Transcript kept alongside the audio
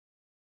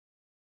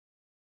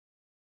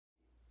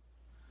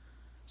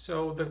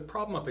So the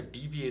problem of a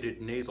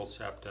deviated nasal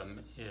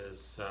septum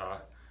is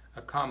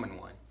a common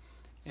one,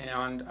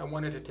 and I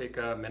wanted to take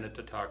a minute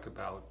to talk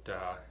about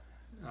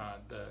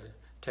the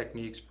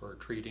techniques for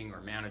treating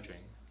or managing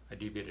a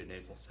deviated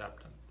nasal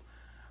septum.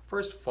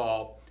 First of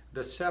all,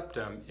 the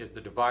septum is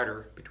the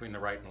divider between the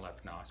right and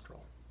left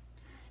nostril.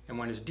 And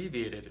when it's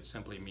deviated, it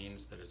simply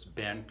means that it's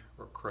bent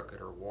or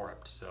crooked or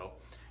warped. So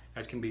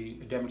as can be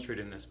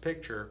demonstrated in this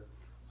picture,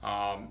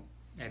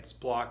 it's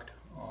blocked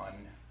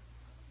on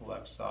the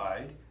left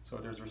side, so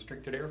there's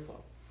restricted airflow.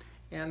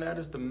 And that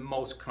is the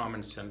most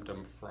common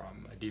symptom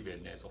from a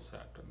deviated nasal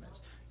septum, is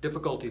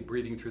difficulty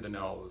breathing through the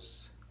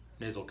nose,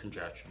 nasal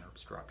congestion or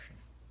obstruction.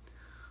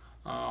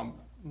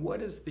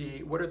 What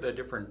are the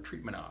different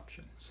treatment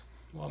options?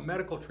 Well,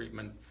 medical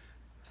treatment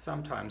is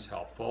sometimes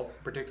helpful,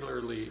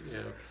 particularly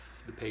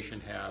if the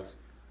patient has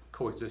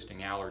coexisting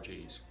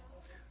allergies.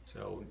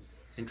 So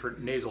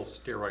intranasal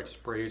steroid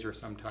sprays are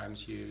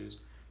sometimes used,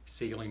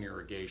 saline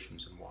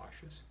irrigations and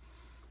washes.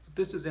 If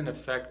this is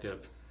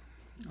ineffective,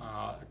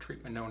 a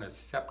treatment known as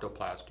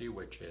septoplasty,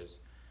 which is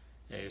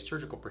a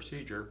surgical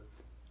procedure,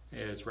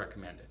 is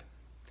recommended.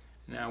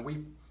 Now,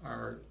 we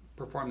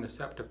perform the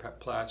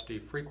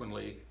septoplasty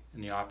frequently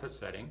in the office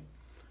setting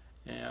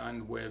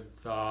and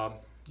with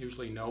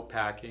usually no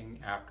packing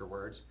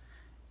afterwards,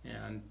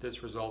 and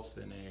this results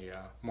in a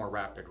more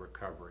rapid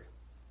recovery.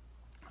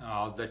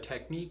 The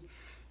technique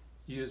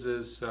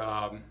uses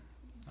an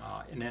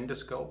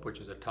endoscope,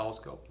 which is a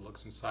telescope that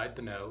looks inside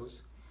the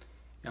nose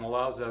and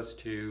allows us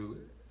to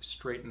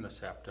straighten the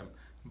septum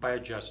by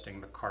adjusting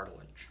the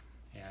cartilage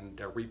and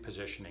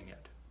repositioning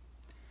it.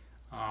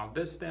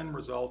 This then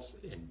results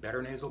in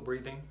better nasal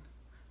breathing,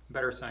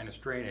 better sinus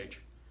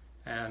drainage,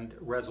 and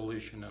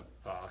resolution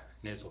of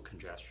nasal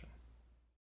congestion.